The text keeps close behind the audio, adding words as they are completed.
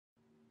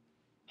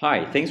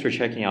Hi, thanks for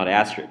checking out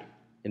Astrid.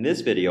 In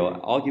this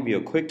video, I'll give you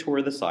a quick tour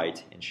of the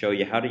site and show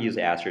you how to use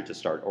Astrid to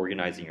start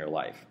organizing your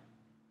life.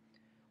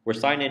 We're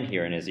signed in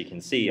here, and as you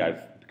can see,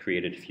 I've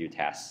created a few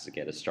tasks to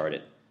get us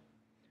started.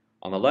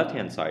 On the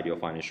left-hand side, you'll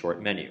find a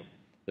short menu.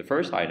 The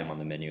first item on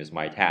the menu is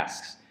My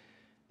Tasks.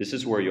 This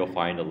is where you'll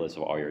find a list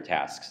of all your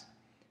tasks.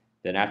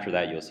 Then after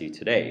that, you'll see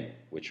Today,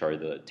 which are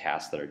the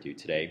tasks that are due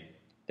today.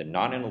 Then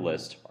not in a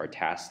list are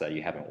tasks that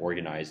you haven't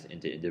organized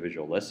into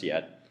individual lists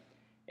yet.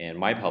 And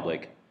My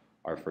Public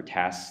are for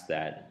tasks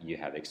that you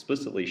have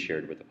explicitly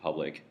shared with the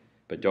public,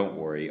 but don't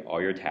worry,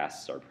 all your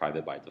tasks are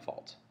private by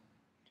default.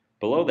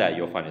 Below that,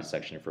 you'll find a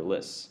section for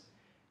lists.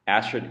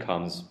 Astrid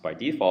comes by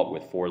default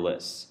with 4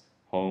 lists: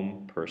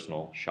 home,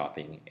 personal,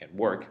 shopping, and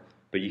work,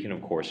 but you can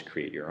of course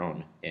create your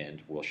own,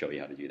 and we'll show you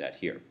how to do that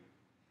here.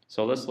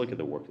 So let's look at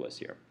the work list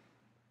here.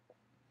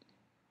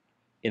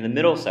 In the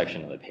middle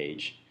section of the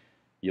page,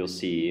 you'll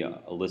see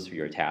a list of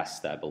your tasks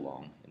that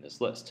belong in this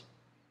list.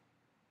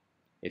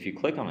 If you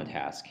click on a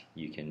task,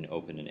 you can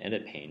open an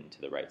edit pane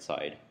to the right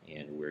side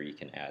and where you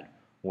can add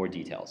more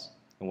details,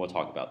 and we'll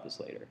talk about this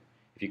later.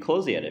 If you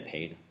close the edit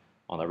pane,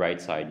 on the right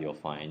side you'll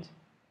find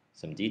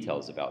some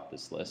details about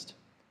this list.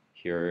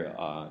 Here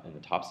in the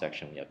top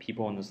section we have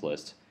people in this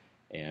list,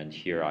 and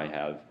here I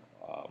have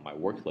my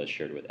work list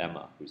shared with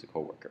Emma, who's a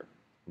coworker.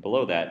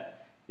 Below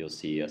that you'll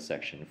see a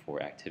section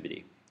for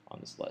activity on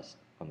this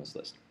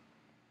list.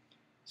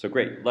 So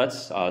great,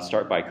 let's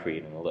start by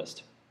creating a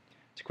list.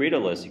 To create a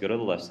list, you go to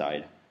the left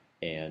side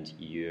and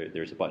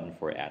there's a button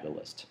for Add a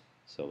List.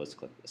 So let's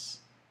click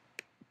this.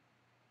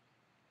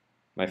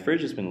 My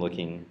fridge has been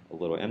looking a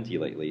little empty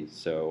lately,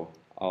 so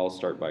I'll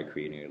start by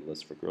creating a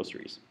list for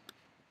groceries.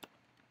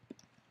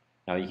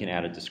 Now you can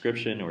add a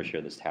description or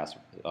share this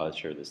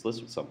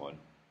list with someone,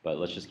 but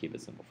let's just keep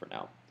it simple for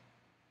now.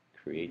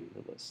 Create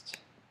the list.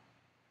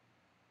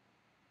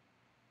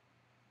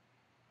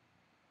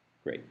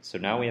 Great, so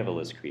now we have a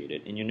list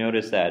created, and you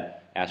notice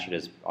that Astrid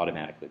has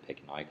automatically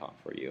picked an icon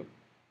for you.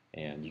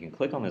 And you can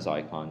click on this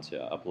icon to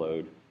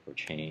upload or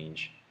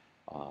change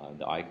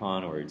the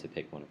icon, or to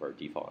pick one of our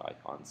default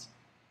icons.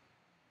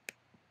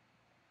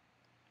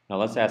 Now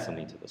let's add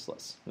something to this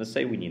list. Let's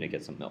say we need to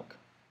get some milk.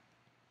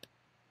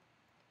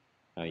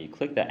 Now you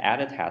click the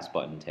Add a Task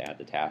button to add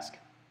the task.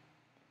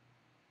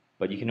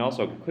 But you can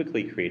also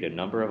quickly create a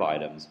number of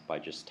items by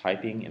just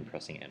typing and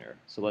pressing enter.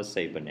 So let's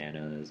say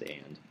bananas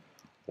and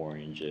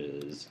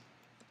oranges,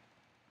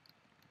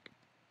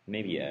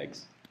 maybe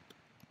eggs.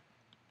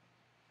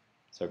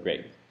 So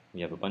great,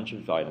 we have a bunch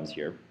of items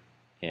here,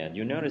 and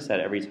you'll notice that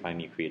every time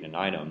you create an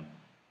item,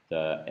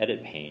 the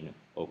edit pane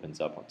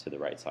opens up to the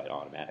right side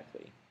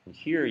automatically. And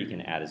here you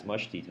can add as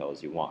much detail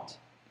as you want.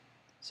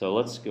 So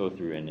let's go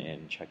through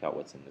and check out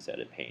what's in this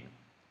edit pane.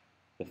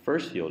 The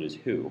first field is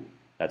who.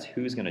 That's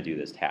who's going to do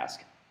this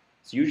task.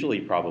 It's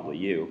usually probably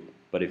you,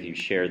 but if you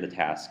share the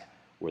task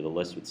or the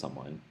list with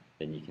someone,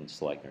 then you can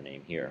select their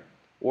name here.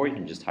 Or you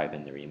can just type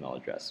in their email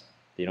address.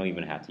 They don't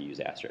even have to use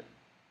Astrid.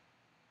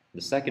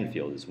 The second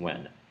field is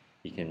when.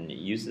 You can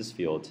use this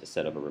field to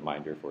set up a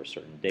reminder for a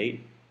certain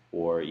date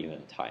or even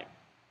a time.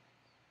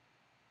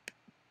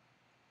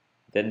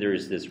 Then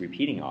there's this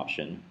repeating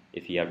option.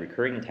 If you have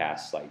recurring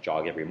tasks like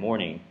jog every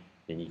morning,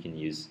 then you can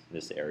use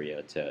this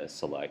area to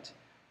select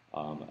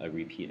a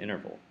repeat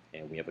interval.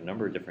 And we have a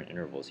number of different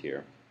intervals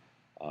here.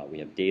 We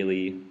have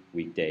daily,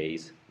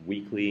 weekdays,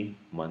 weekly,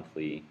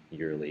 monthly,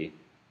 yearly,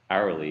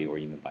 hourly, or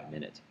even by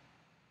minute.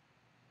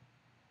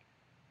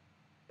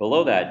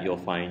 Below that, you'll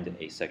find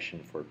a section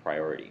for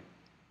priority.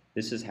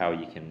 This is how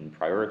you can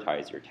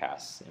prioritize your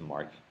tasks and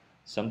mark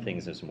some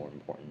things as more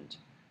important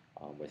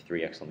with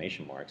 3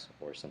 exclamation marks,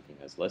 or something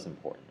as less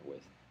important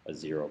with a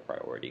 0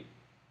 priority.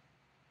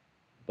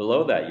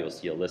 Below that, you'll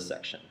see a list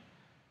section.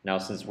 Now,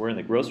 since we're in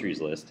the groceries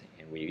list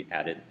and we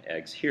added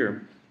eggs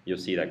here, you'll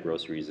see that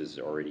groceries is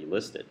already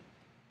listed.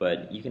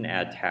 But you can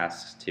add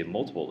tasks to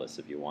multiple lists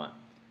if you want.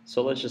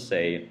 So let's just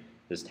say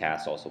this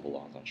task also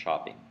belongs on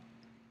shopping.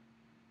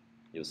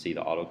 You'll see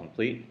the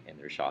autocomplete and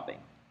there's shopping.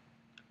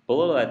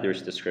 Below that,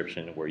 there's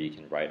description, where you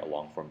can write a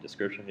long form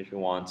description if you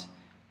want.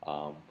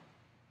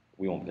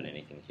 We won't put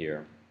anything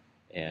here.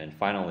 And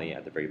finally,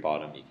 at the very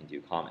bottom, you can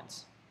do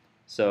comments.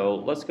 So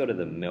let's go to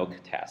the milk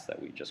task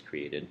that we just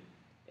created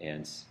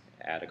and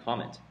add a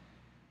comment.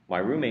 My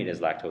roommate is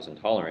lactose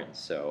intolerant,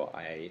 so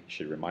I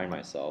should remind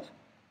myself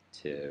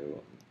to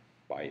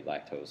buy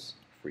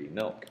lactose-free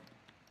milk.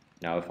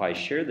 Now, if I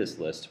share this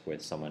list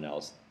with someone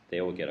else,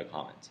 they will get a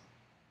comment.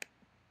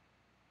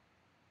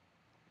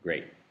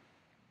 Great.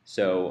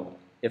 So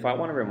if I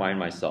want to remind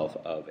myself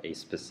of a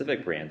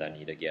specific brand I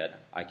need to get,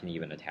 I can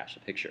even attach a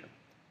picture.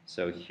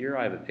 So here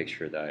I have a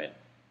picture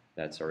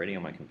that's already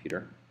on my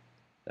computer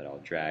that I'll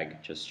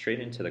drag just straight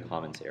into the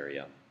comments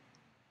area.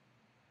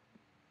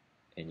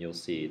 And you'll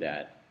see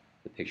that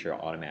the picture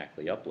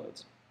automatically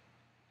uploads.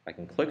 I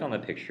can click on the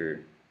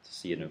picture to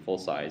see it in full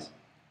size,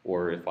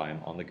 or if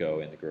I'm on the go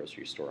in the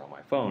grocery store on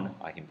my phone,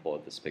 I can pull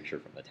up this picture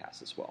from the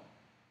task as well.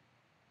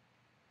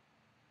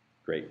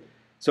 Great.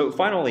 So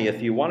finally,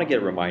 if you want to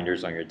get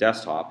reminders on your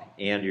desktop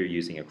and you're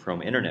using a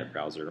Chrome internet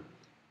browser,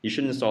 You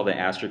should install the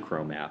Astrid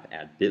Chrome app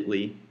at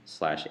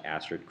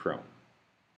bit.ly/AstridChrome.